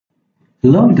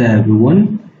Hello there,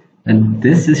 everyone. And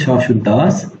this is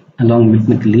Saswat along with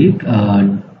my colleague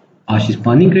Ashish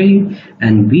Panigrahi,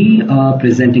 and we are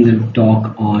presenting a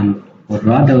talk on, or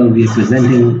rather, we are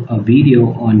presenting a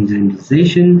video on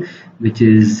generalization, which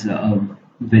is a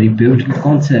very beautiful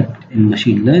concept in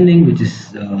machine learning, which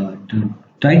is the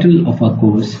title of our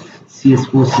course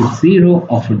CS460,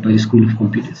 offered by the School of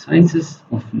Computer Sciences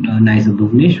of NISA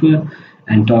Bhubaneswar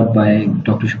and taught by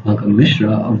Dr. Shubhankar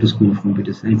Mishra of the School of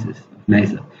Computer Sciences of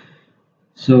NISA.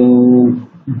 So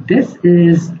this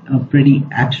is a pretty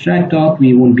abstract talk.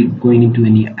 We won't be going into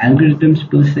any algorithms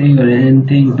per se or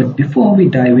anything. But before we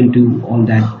dive into all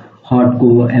that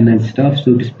hardcore ML stuff,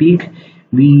 so to speak,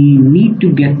 we need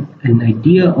to get an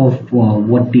idea of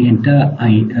what the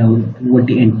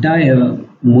entire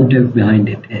motive behind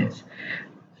it is.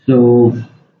 So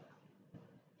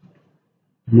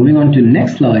moving on to the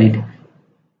next slide,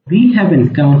 we have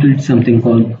encountered something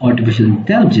called artificial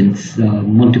intelligence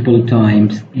multiple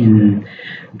times in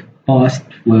the past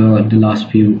for the last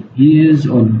few years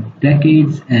or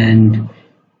decades, and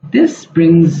this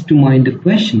brings to mind the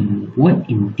question, what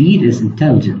indeed is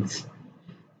intelligence?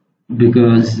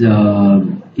 Because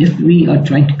if we are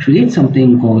trying to create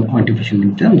something called artificial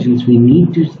intelligence, we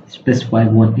need to specify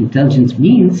what intelligence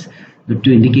means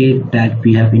to indicate that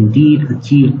we have indeed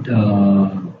achieved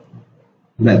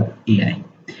AI.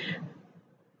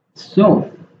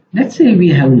 So let's say we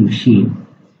have a machine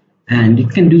and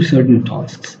it can do certain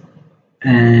tasks,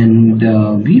 and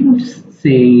we would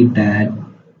say that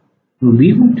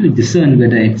we want to discern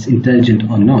whether it's intelligent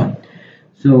or not.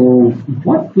 So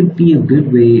what would be a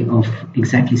good way of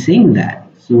exactly saying that?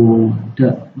 So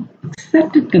the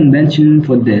accepted convention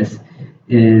for this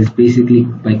is basically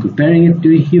by comparing it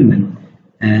to a human,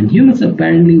 and humans are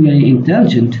apparently very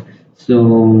intelligent.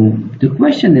 So the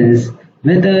question is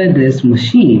whether this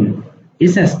machine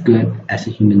is as good as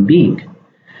a human being.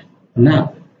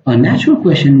 Now, a natural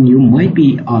question you might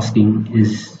be asking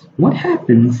is, what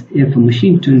happens if a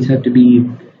machine turns out to be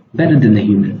better than a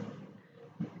human?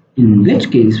 In which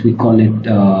case we call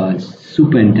it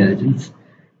super intelligence.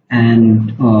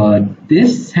 And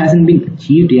this hasn't been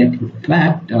achieved yet. In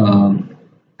fact, I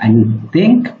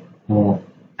think, or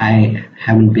I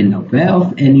haven't been aware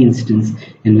of any instance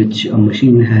in which a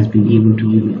machine has been able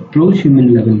to even approach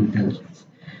human level intelligence.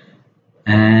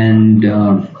 And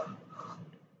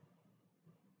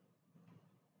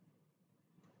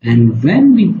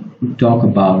when we talk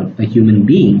about a human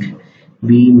being,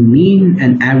 we mean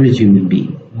an average human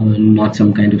being, not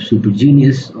some kind of super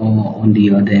genius or on the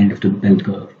other end of the bell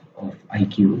curve of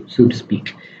IQ, so to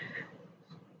speak.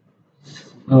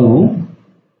 So,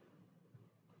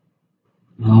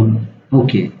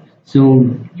 okay, so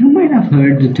you might have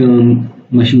heard the term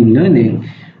machine learning,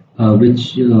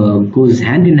 which goes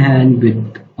hand in hand with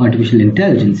artificial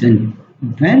intelligence. And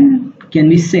when can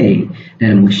we say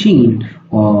that a machine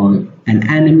or an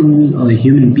animal or a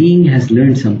human being has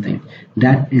learned something?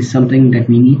 That is something that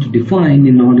we need to define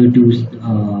in order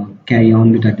to carry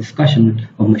on with our discussion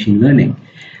of machine learning.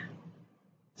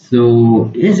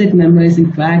 So, is it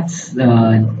memorizing facts?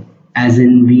 As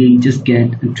in, we just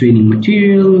get a training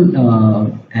material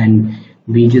and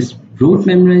we just rote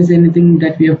memorize anything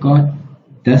that we have got?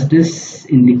 Does this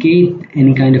indicate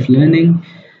any kind of learning?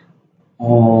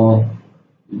 Or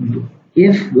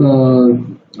if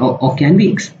or can we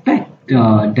expect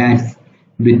that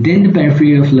within the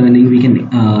periphery of learning we can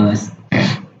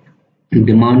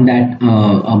demand that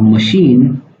a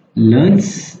machine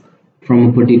learns from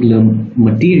a particular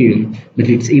material, but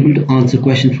it's able to answer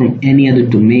questions from any other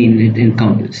domain it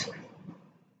encounters?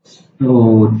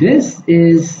 So this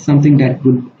is something that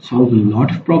would solve a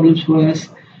lot of problems for us,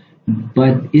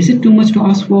 but is it too much to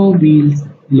ask for? We'll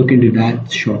look into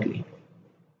that shortly.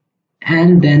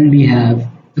 And then we have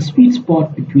a sweet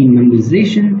spot between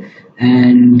memorization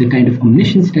and the kind of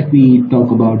omniscience that we talk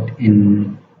about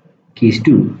in case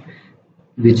 2,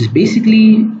 which is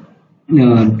basically,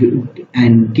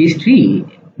 and case 3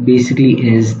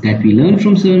 basically is that we learn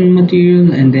from certain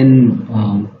material, and then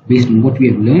based on what we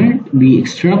have learned, we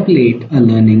extrapolate our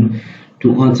learning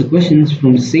to answer questions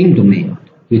from the same domain,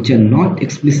 which are not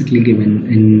explicitly given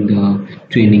in the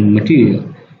training material.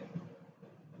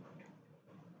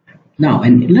 Now,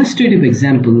 an illustrative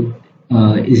example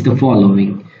is the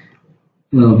following,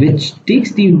 which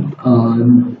takes the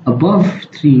above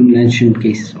 3 mentioned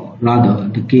cases, or rather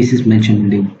the cases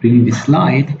mentioned in the previous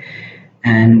slide,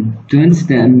 and turns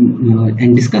them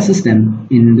and discusses them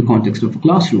in the context of a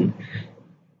classroom.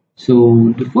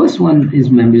 So the first one is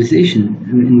memorization,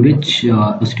 in which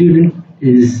a student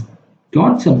is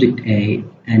taught subject A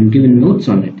and given notes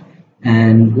on it,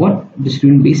 and what the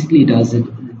student basically does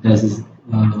is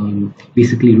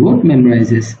basically rote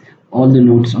memorizes all the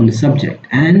notes on the subject.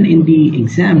 And in the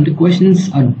exam, the questions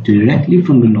are directly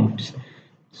from the notes.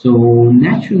 So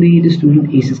naturally, the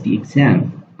student aces the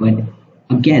exam. But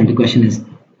again, the question is,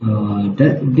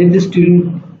 did the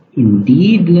student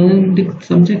indeed learn the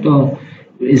subject, or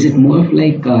is it more of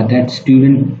like that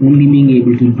student only being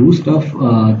able to do stuff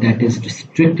that is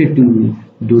restricted to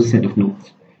those set of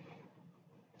notes?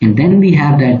 And then we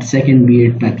have that second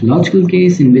weird pathological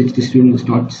case in which the student was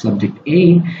taught subject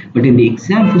A, but in the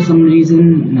exam, for some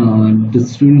reason, the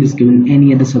student is given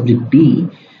any other subject B,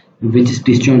 which is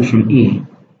disjoint from A.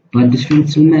 But the student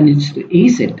still managed to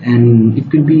ace it, and it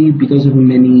could be because of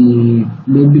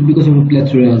because of a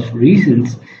plethora of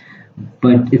reasons,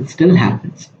 but it still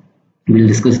happens. We'll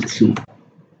discuss this soon.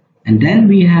 And then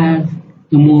we have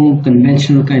the more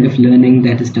conventional kind of learning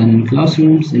that is done in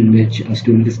classrooms, in which a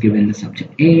student is given the subject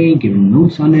A, given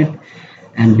notes on it,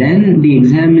 and then the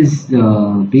exam is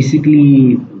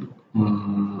basically,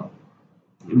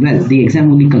 the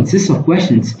exam only consists of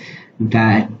questions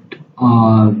that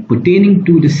are pertaining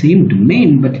to the same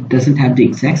domain, but it doesn't have the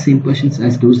exact same questions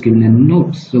as those given in the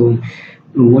notes. So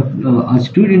what a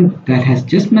student that has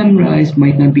just memorized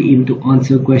might not be able to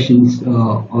answer questions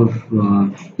of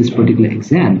this particular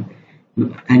exam.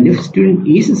 And if a student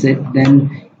aces it,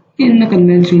 then in a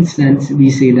conventional sense, we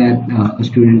say that a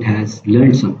student has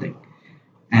learned something.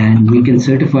 And we can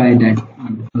certify that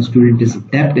a student is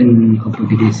adept in a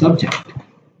particular subject.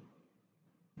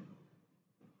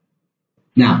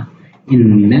 Now,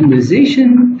 in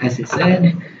memorization, as I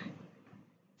said,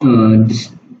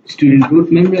 the student rote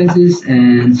memorizes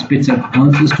and spits out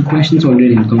answers to questions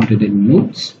already encountered in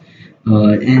notes.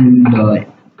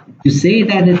 To say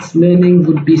that it's learning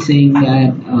would be saying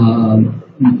that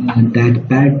that a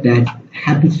parrot that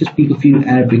happens to speak a few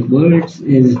Arabic words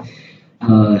is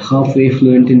halfway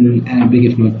fluent in Arabic,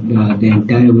 if not the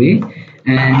entire way.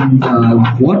 And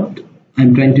what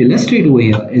I'm trying to illustrate over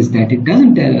here is that it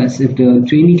doesn't tell us if the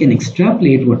trainee can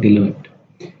extrapolate what they learned.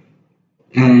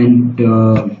 And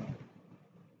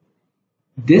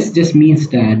this just means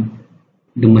that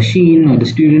the machine or the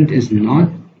student is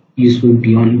not useful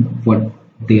beyond what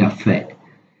they are fed.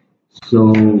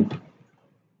 So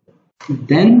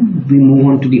then we move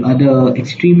on to the other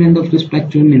extreme end of the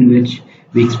spectrum, in which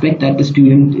we expect that the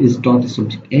student is taught the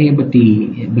subject A, but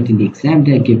in the exam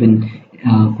they are given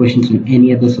questions on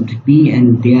any other subject B,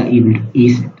 and they are able to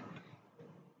ace it.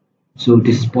 So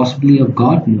this is possibly a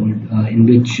God mode in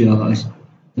which a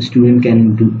student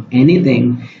can do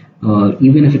anything,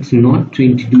 even if it's not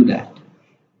trained to do that.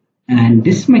 And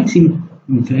this might seem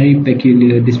very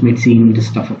peculiar. This might seem the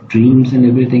stuff of dreams and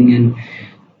everything. And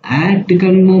at the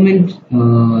current moment,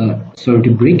 sorry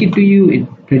to break it to you,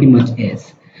 it pretty much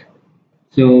is.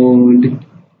 So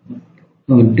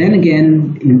then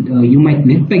again, you might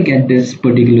nitpick at this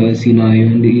particular scenario,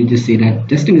 and you just say that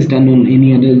testing is done on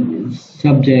any other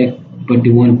subject, but they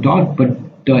weren't taught. But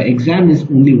the exam is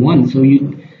only one, so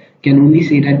you can only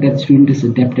say that that student is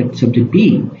adept at subject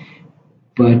B.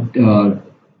 But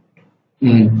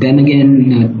then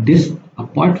again, this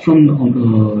apart from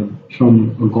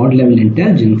a god level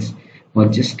intelligence or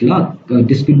just luck,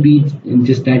 this could be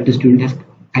just that the student has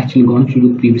actually gone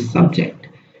through the previous subject.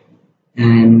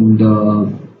 And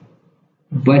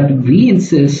but we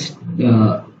insist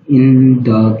in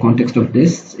the context of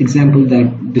this example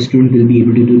that the student will be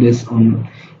able to do this on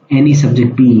any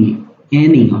subject B,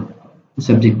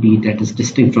 that is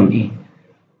distinct from A.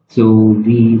 So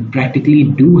we practically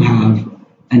do have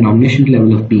an omniscient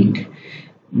level of being.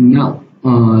 Now,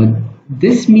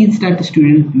 this means that the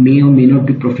student may or may not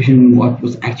be proficient in what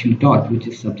was actually taught, which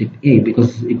is subject A,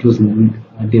 because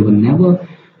they were never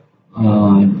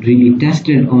really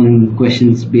tested on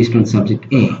questions based on subject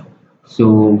A. So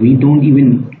we don't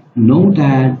even know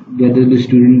that whether the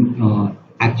student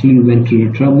actually went through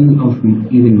the trouble of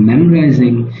even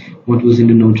memorizing what was in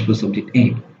the notes for subject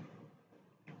A.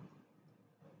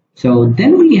 So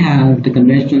then we have the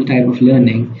conventional type of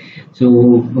learning. So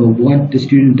what the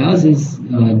student does is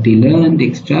they learn, they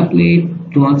extrapolate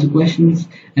to answer questions,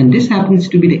 and this happens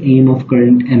to be the aim of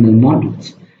current ML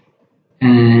models.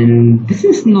 And this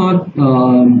is not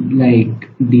like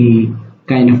the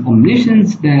kind of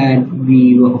omniscience that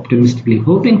we were optimistically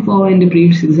hoping for in the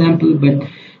previous example, but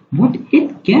what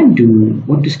it can do,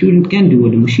 what the student can do,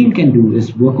 what the machine can do,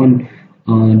 is work on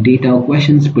data or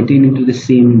questions pertaining to the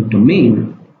same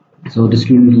domain. So the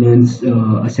student learns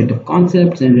a set of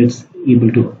concepts, and they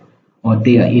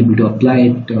are able to apply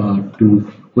it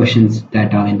to questions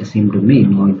that are in the same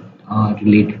domain or are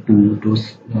related to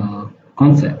those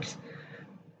concepts.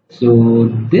 So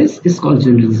this is called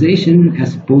generalization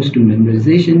as opposed to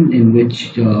memorization, in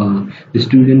which the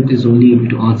student is only able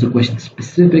to answer questions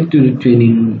specific to the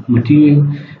training material.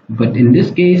 But in this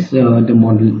case, the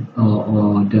model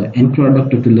or the end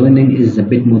product of the learning is a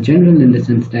bit more general in the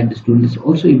sense that the student is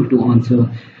also able to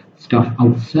answer stuff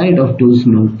outside of those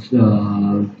notes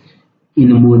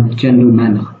in a more general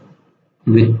manner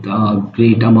with a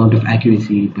great amount of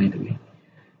accuracy, by the way.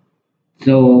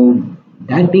 So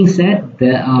that being said,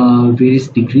 there are various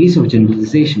degrees of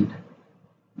generalization.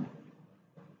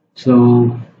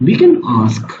 So we can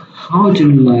ask how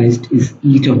generalized is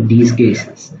each of these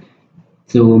cases.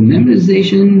 So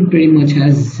memorization pretty much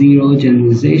has zero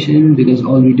generalization because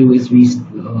all we do is we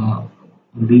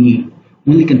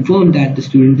only confirm that the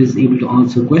student is able to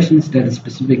answer questions that are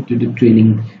specific to the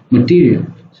training material.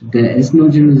 So there is no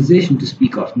generalization to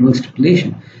speak of, no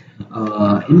extrapolation.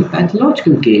 In the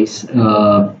pathological case,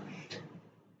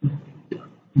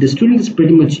 the student is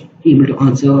pretty much able to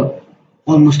answer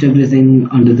almost everything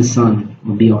under the sun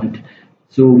or beyond.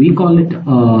 So we call it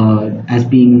as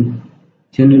being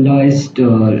generalized,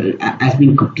 as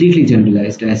being completely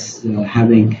generalized, as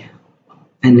having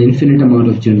an infinite amount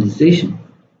of generalization.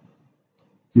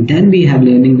 Then we have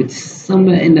learning, which is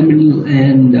somewhere in the middle,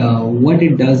 and what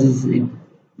it does is it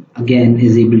again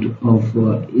is able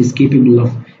to is capable of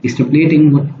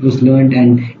extrapolating what was learned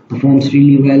and performs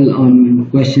really well on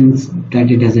questions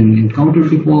that it hasn't encountered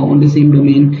before on the same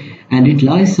domain, and it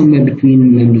lies somewhere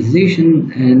between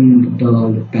memorization and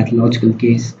the pathological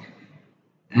case.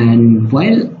 And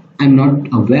while I'm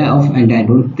not aware of, and I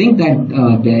don't think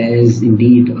that there is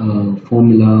indeed a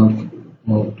formula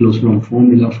or closed form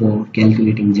formula for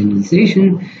calculating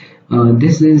generalization,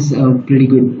 this is a pretty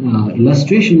good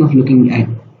illustration of looking at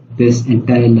this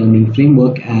entire learning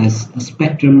framework as a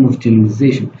spectrum of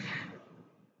generalization.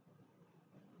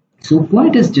 So why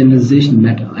does generalization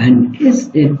matter, and is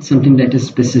it something that is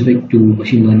specific to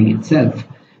machine learning itself?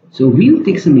 So we'll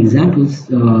take some examples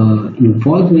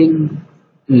involving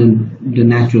the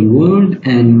natural world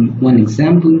and one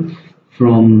example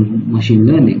from machine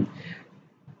learning.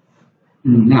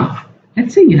 Now,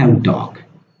 let's say you have a dog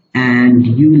and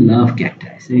you love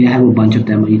cacti. So you have a bunch of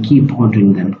them or you keep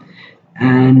ordering them.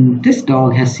 And this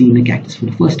dog has seen a cactus for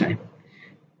the first time.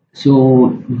 So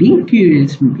being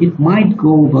curious, it might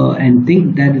go over and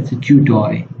think that it's a chew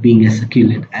toy, being as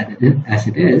succulent as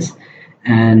it is,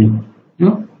 and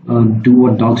do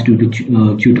what dogs do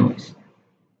to chew toys.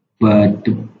 But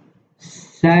the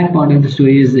sad part of the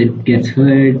story is it gets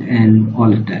hurt and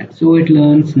all of that. So it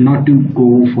learns not to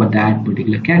go for that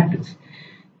particular cactus.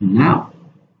 Now,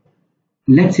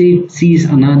 let's say it sees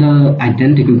another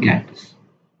identical cactus,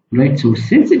 right? So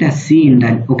since it has seen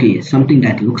that, okay, something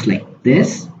that looks like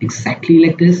this, exactly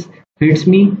like this, hurts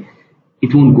me,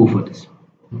 it won't go for this.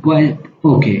 But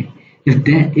okay, if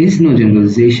there is no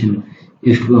generalization,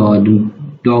 if the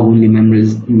dog only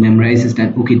memorizes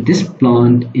that, okay, this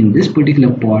plant in this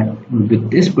particular pot with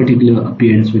this particular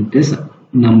appearance, with this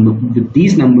number, with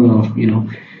these number of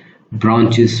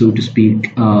branches, so to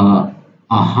speak, are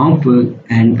harmful,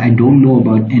 and I don't know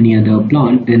about any other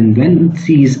plant, then when it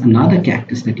sees another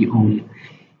cactus that you own,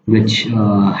 which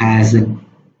has a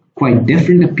quite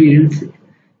different appearance,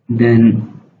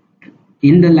 then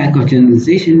in the lack of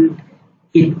generalization,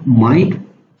 it might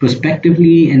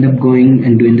prospectively end up going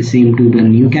and doing the same to the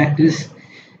new cactus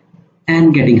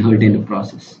and getting hurt in the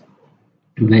process,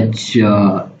 which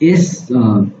is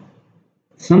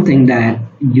something that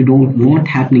you don't want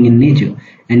happening in nature,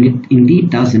 and it indeed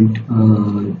doesn't,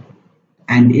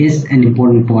 and is an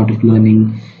important part of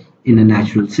learning in a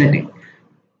natural setting.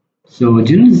 So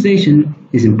generalization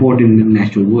is important in the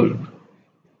natural world.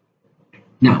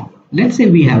 Now, let's say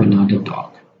we have another dog.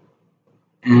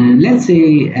 And let's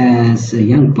say as a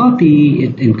young puppy,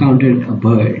 it encountered a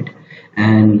bird,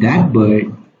 and that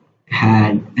bird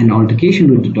had an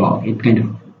altercation with the dog. It kind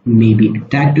of maybe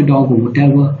attacked the dog or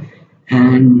whatever.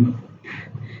 And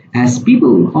as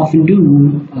people often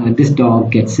do, this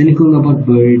dog gets cynical about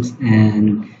birds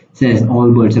and says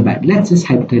all birds are bad. Let's just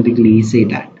hypothetically say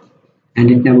that.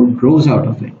 And it never grows out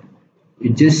of it.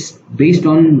 It just, based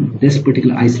on this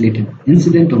particular isolated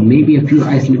incident, or maybe a few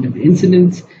isolated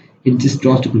incidents, it just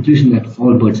draws the conclusion that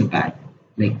all birds are bad,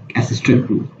 like as a strict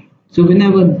rule. So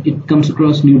whenever it comes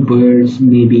across new birds,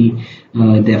 maybe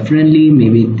they're friendly,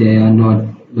 maybe they are not,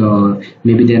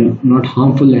 maybe they're not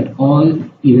harmful at all.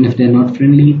 Even if they're not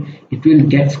friendly, it will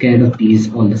get scared of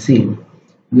these all the same,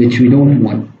 which we don't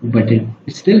want. But it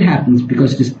still happens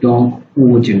because this dog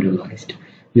overgeneralized,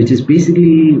 which is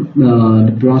basically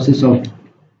the process of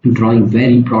drawing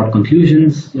very broad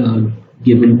conclusions,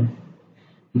 given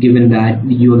that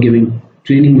you are giving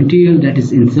training material that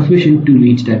is insufficient to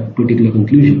reach that particular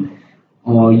conclusion,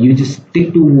 or you just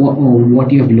stick to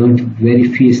what you have learned very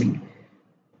fiercely.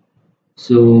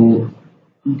 So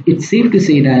it's safe to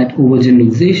say that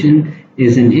overgeneralization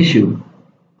is an issue.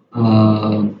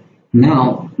 Uh,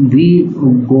 Now we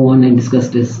go on and discuss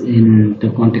this in the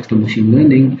context of machine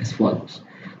learning as follows.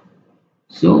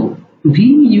 So we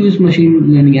use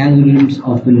machine learning algorithms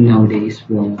often nowadays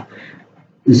for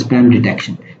spam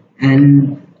detection.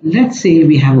 And let's say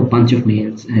we have a bunch of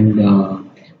mails, and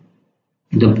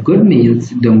the good mails,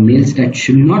 the mails that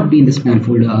should not be in the spam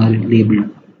folder, are labeled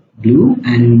blue,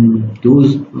 and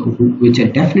those which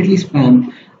are definitely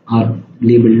spam are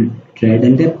labeled red,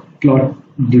 and they're plotted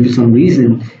due to some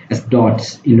reason as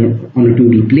dots on a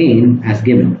 2D plane as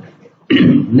given.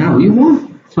 Now you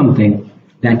want something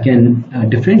that can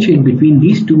differentiate between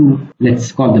these two,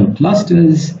 let's call them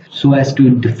clusters, so as to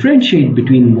differentiate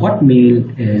between what mail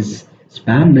is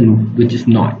spam and which is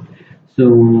not. So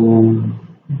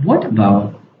what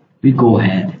about we go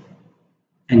ahead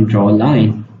and draw a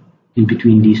line in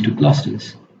between these two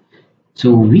clusters?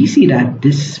 So we see that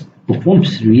this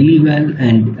performs really well,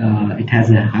 and it has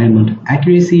a high amount of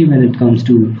accuracy when it comes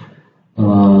to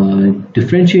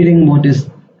differentiating what is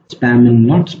spam and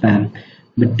not spam.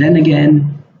 But then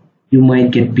again, you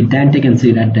might get pedantic and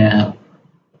say that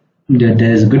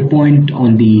there's a good point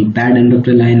on the bad end of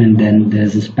the line, and then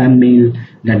there's a spam mail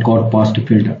that got past a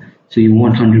filter. So you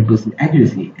want 100%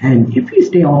 accuracy. And if you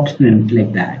stay obstinate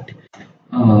like that,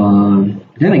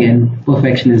 then again,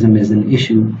 perfectionism is an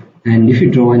issue. And if you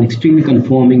draw an extremely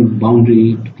conforming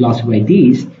boundary to classify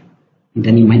these,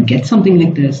 then you might get something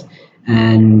like this.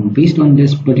 And based on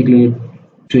this particular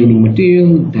training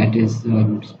material, that is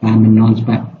spam and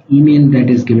non-spam email that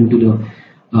is given to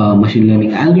the machine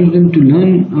learning algorithm to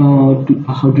learn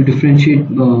how to differentiate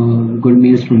good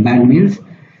mails from bad mails,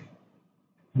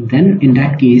 then in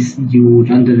that case you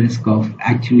run the risk of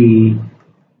actually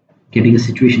getting a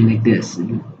situation like this,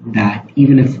 that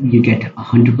even if you get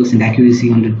 100%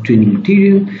 accuracy on the training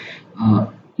material,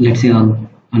 let's say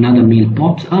another mail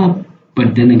pops up,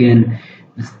 but then again,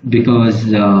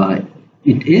 because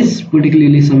it is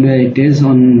particularly somewhere, it is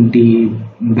on the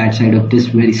bad side of this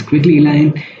very squiggly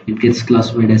line, it gets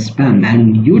classified as spam.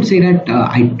 And you would say that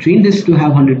I trained this to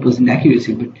have 100%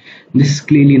 accuracy, but this is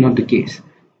clearly not the case,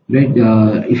 right?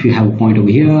 If you have a point over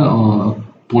here or a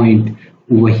point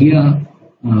over here,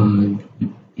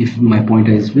 if my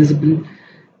pointer is visible,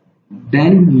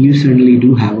 then you certainly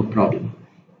do have a problem.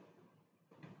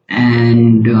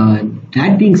 And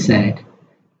that being said,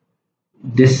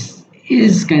 this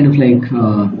is kind of like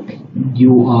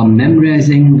you are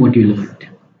memorizing what you learned,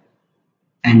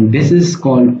 and this is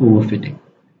called overfitting,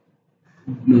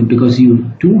 because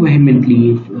you too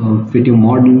vehemently fit your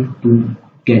model to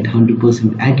get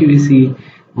 100% accuracy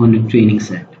on the training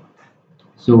set.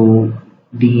 So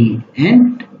the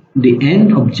end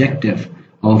objective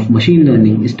of machine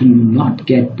learning is to not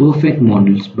get perfect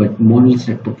models, but models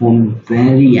that perform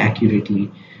very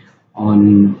accurately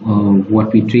on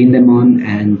what we train them on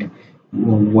and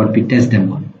what we test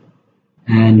them on.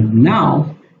 And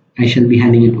now I shall be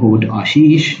handing it over to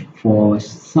Ashish for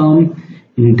some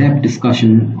in-depth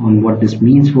discussion on what this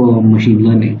means for machine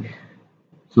learning.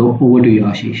 So over to you,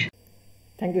 Ashish.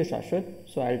 Thank you, Saswat.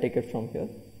 So I'll take it from here.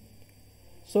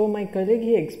 So my colleague,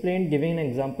 he explained, giving an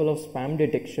example of spam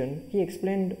detection, he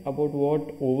explained about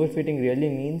what overfitting really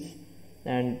means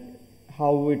and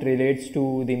how it relates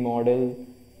to the model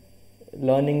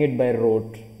learning it by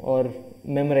rote or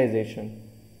memorization.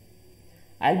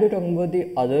 I'll be talking about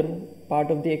the other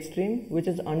part of the extreme, which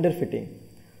is underfitting.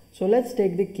 So let's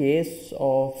take the case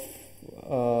of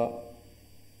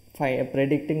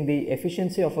predicting the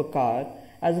efficiency of a car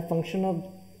as a function of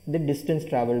the distance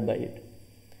traveled by it.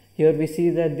 Here we see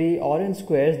that the orange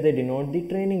squares, they denote the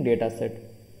training data set,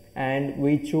 and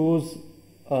we choose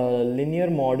a linear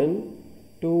model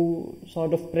to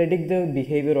sort of predict the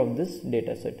behavior of this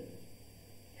data set.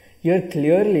 Here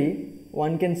clearly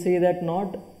one can see that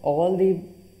not all the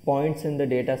points in the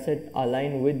data set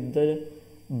align with the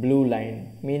blue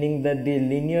line, meaning that the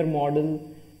linear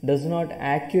model does not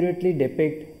accurately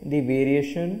depict the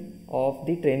variation of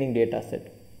the training data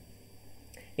set.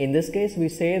 In this case, we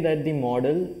say that the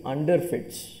model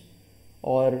underfits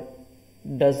or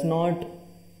does not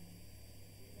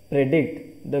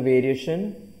predict the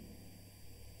variation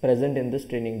present in this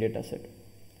training data set.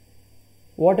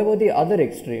 What about the other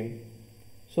extreme?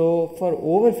 So for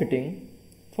overfitting,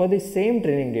 for the same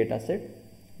training data set,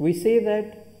 we say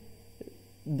that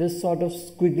this sort of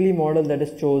squiggly model that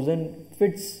is chosen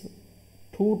fits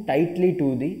too tightly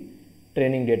to the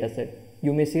training data set.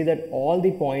 You may see that all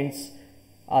the points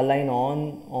align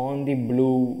on the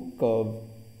blue curve.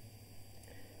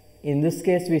 In this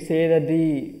case, we say that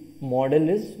the model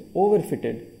is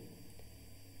overfitted.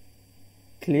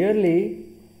 Clearly,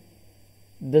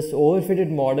 this overfitted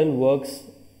model works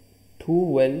too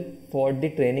well for the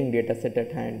training dataset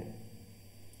at hand.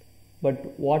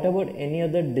 But what about any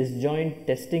other disjoint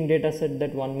testing dataset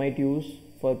that one might use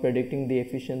for predicting the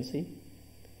efficiency?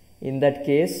 In that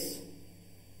case,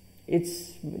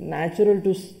 it's natural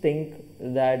to think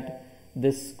that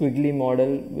this squiggly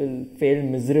model will fail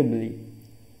miserably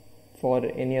for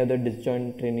any other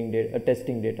disjoint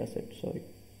testing dataset.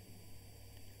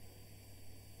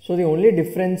 So the only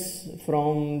difference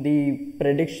from the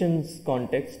predictions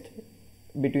context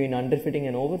between underfitting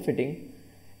and overfitting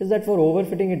is that for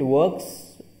overfitting it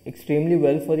works extremely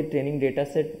well for the training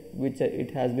dataset which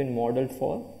it has been modeled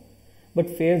for, but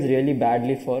fails really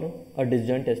badly for a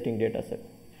disjoint testing dataset.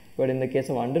 But in the case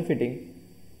of underfitting,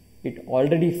 it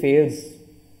already fails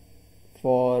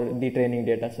for the training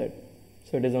dataset.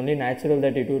 So it is only natural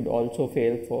that it would also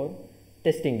fail for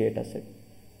testing dataset.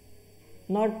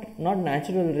 Not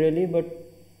natural really, but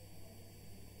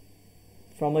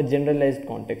from a generalized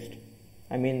context.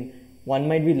 I mean, one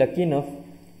might be lucky enough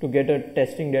to get a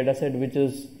testing dataset which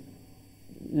is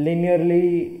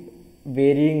linearly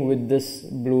varying with this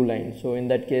blue line. So in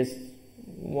that case,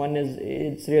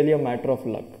 it's really a matter of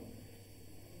luck.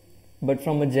 But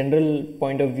from a general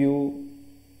point of view,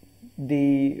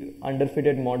 the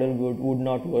underfitted model would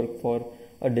not work for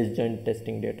a disjoint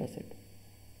testing dataset.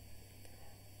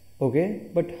 Okay,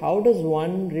 but how does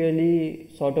one really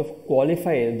sort of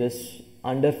qualify this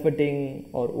underfitting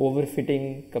or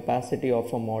overfitting capacity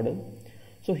of a model?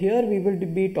 So here we will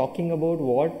be talking about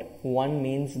what one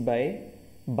means by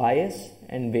bias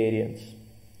and variance.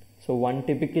 So one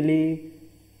typically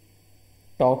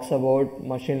talks about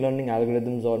machine learning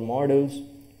algorithms or models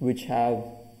which have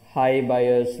high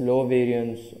bias, low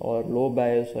variance, or low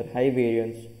bias or high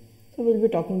variance. So we'll be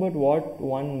talking about what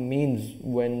one means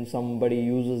when somebody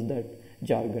uses that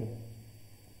jargon.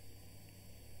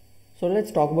 So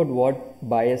let's talk about what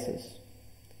bias is.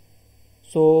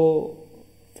 So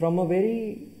from a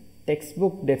very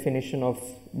textbook definition of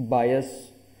bias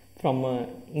from an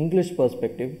English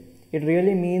perspective, it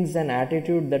really means an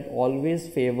attitude that always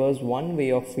favors one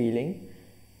way of feeling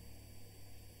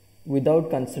without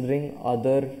considering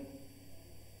other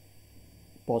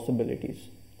possibilities.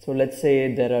 So let's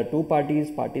say there are two parties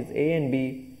A and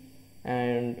B,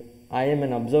 and I am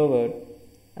an observer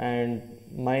and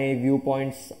my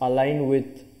viewpoints align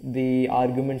with the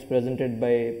arguments presented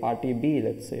by party B,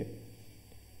 let's say,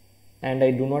 and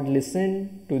I do not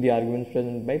listen to the arguments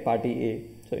presented by party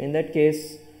A. So in that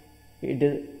case,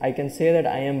 I can say that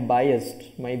I am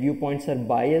biased. My viewpoints are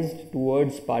biased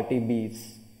towards party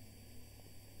B's.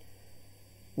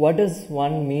 What does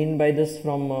one mean by this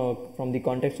from the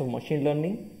context of machine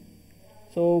learning?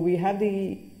 So we have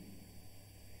a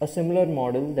similar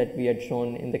model that we had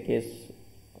shown in the case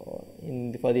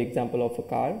for the example of a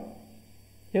car.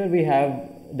 Here we have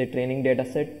the training data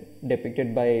set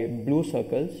depicted by blue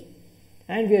circles,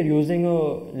 and we are using a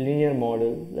linear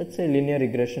model, let's say linear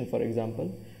regression for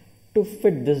example, to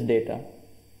fit this data.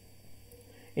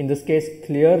 In this case,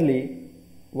 clearly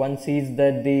one sees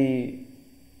that the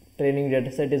training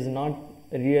dataset is not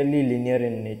really linear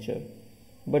in nature,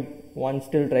 but one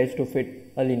still tries to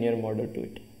fit a linear model to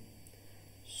it.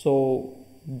 So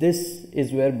this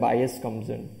is where bias comes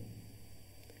in,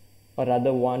 or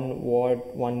rather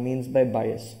what one means by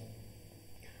bias.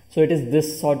 So it is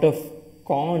this sort of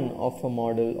con of a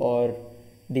model, or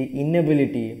the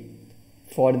inability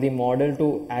for the model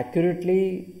to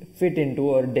accurately fit into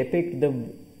or depict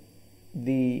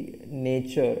the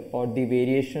nature or the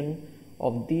variation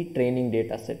of the training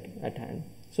data set at hand.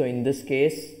 So in this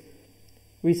case,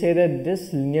 we say that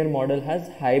this linear model has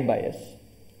high bias,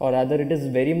 or rather it is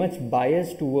very much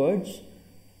biased towards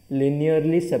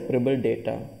linearly separable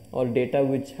data, or data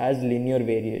which has linear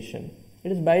variation.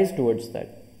 It is biased towards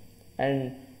that,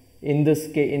 and in this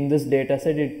data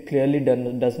set it clearly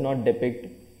does not depict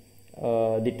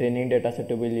the training data set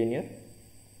to be linear.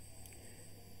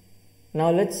 Now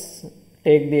let's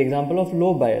take the example of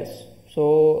low bias.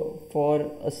 So for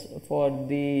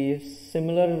the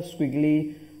similar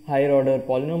squiggly higher order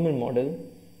polynomial model,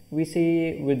 we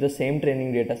see with the same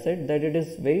training data set that it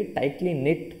is very tightly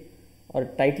knit or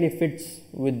tightly fits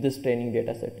with this training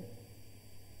data set.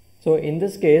 So in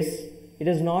this case, it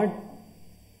is not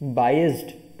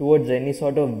biased towards any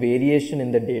sort of variation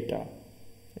in the data,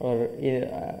 or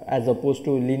as opposed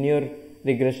to linear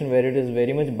regression where it is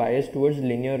very much biased towards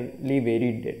linearly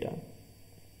varied data.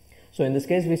 So in this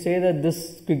case, we say that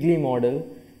this squiggly model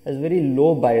has very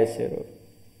low bias error.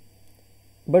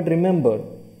 But remember,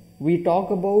 we talk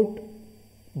about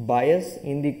bias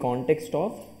in the context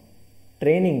of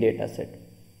training data set.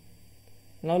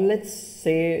 Now let's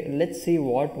see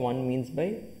what one means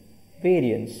by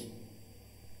variance.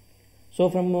 So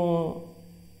from a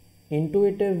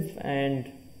intuitive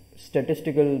and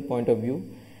statistical point of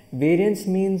view, variance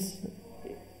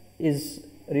is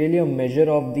really a measure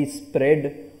of the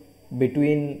spread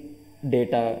between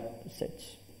data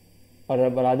sets, or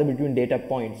rather between data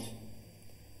points.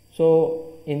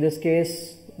 So in this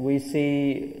case, we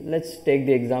see, let's take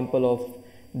the example of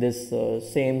this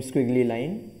same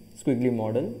squiggly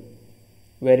model,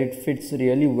 where it fits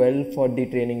really well for the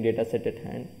training data set at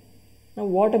hand. Now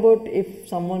what about if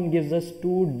someone gives us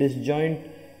two disjoint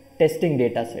testing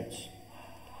data sets?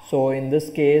 So in this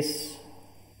case,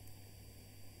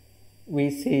 we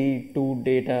see two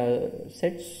data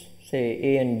sets, say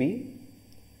A and B,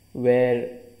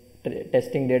 where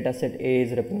testing data set A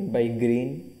is represented by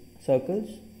green circles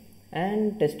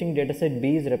and testing data set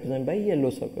B is represented by yellow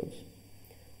circles.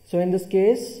 So in this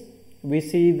case, we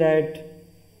see that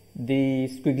the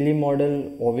squiggly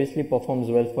model obviously performs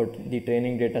well for the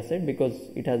training data set because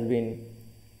it has been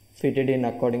fitted in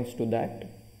according to that.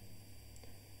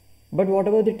 But what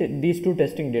about these two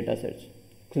testing data sets?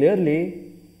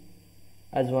 Clearly,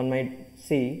 as one might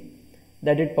see,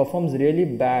 that it performs really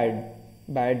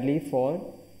badly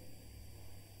for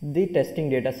the testing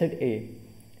data set A.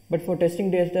 But for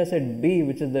testing data set B,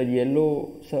 which is the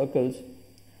yellow circles,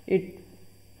 it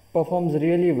performs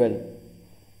really well.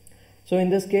 So in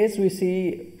this case, we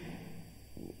see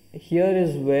here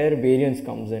is where variance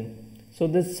comes in. So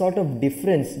this sort of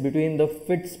difference between the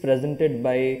fits presented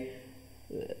by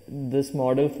this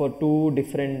model for two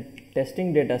different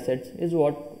testing data sets is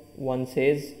what one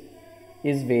says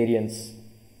is variance.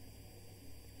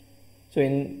 So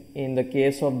in the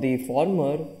case of the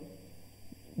former,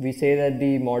 we say that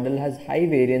the model has high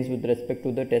variance with respect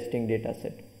to the testing data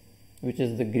set, which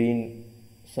is the green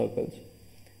circles.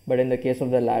 But in the case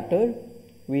of the latter,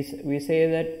 we say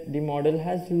that the model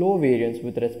has low variance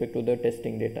with respect to the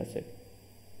testing data set.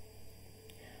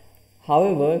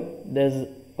 However, there's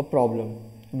a problem.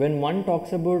 When one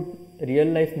talks about real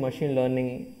life machine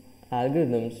learning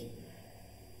algorithms,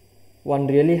 one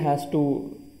really has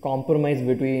to compromise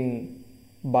between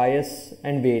bias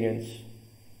and variance.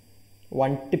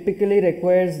 One typically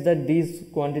requires that these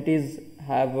quantities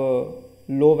have a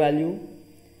low value,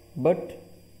 but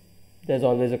there's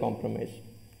always a compromise.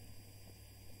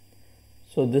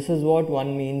 So this is what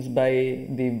one means by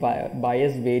the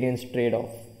bias variance trade-off.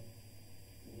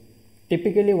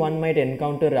 Typically one might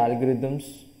encounter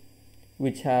algorithms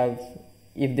which have,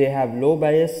 if they have low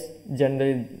bias,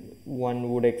 generally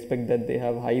one would expect that they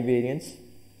have high variance,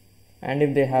 and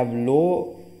if they have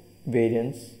low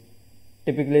variance,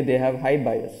 typically they have high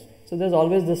bias. So there's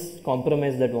always this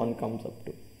compromise that one comes up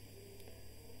to.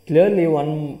 Clearly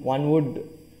one would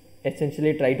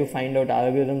essentially try to find out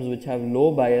algorithms which have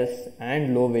low bias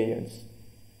and low variance,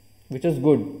 which is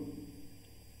good.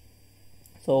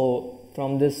 So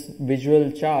from this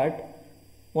visual chart,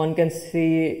 one can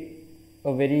see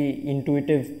a very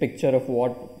intuitive picture of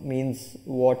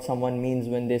what someone means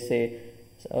when they say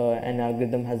an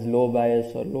algorithm has low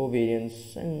bias or low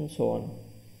variance and so on.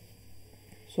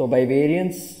 So by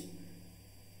variance,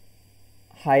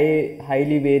 high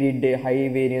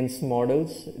variance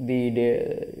models,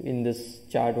 in this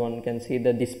chart one can see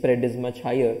that the spread is much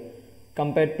higher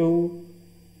compared to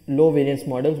low variance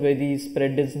models where the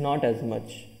spread is not as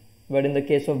much. But in the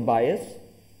case of bias,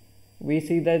 we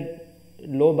see that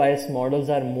low bias models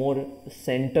are more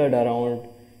centered around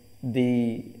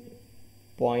the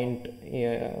point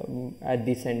at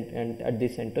the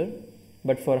center,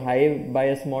 but for high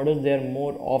bias models they are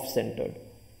more off-centered.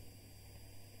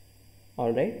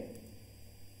 All right.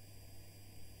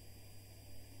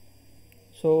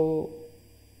 So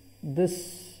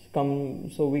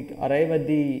we arrive at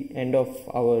the end of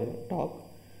our talk.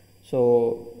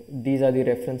 So these are the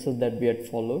references that we had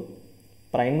followed.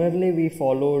 Primarily we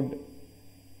followed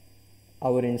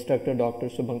our instructor Dr.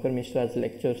 Subhankar Mishra's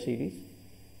lecture series,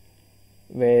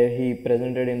 where he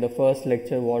presented in the first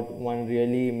lecture what one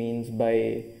really means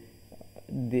by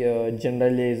the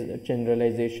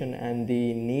generalization and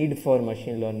the need for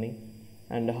machine learning,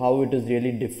 and how it is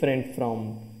really different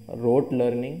from rote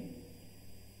learning.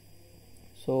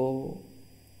 So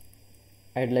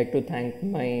I'd like to thank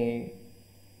my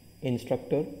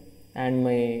instructor and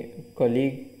my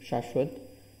colleague Saswat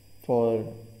for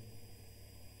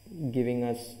giving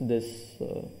us this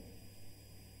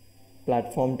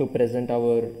platform to present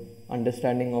our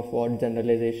understanding of what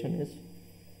generalization is.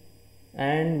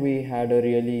 And we had a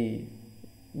really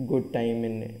good time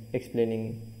in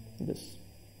explaining this.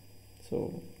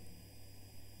 So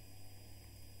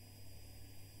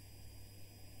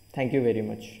thank you very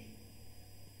much.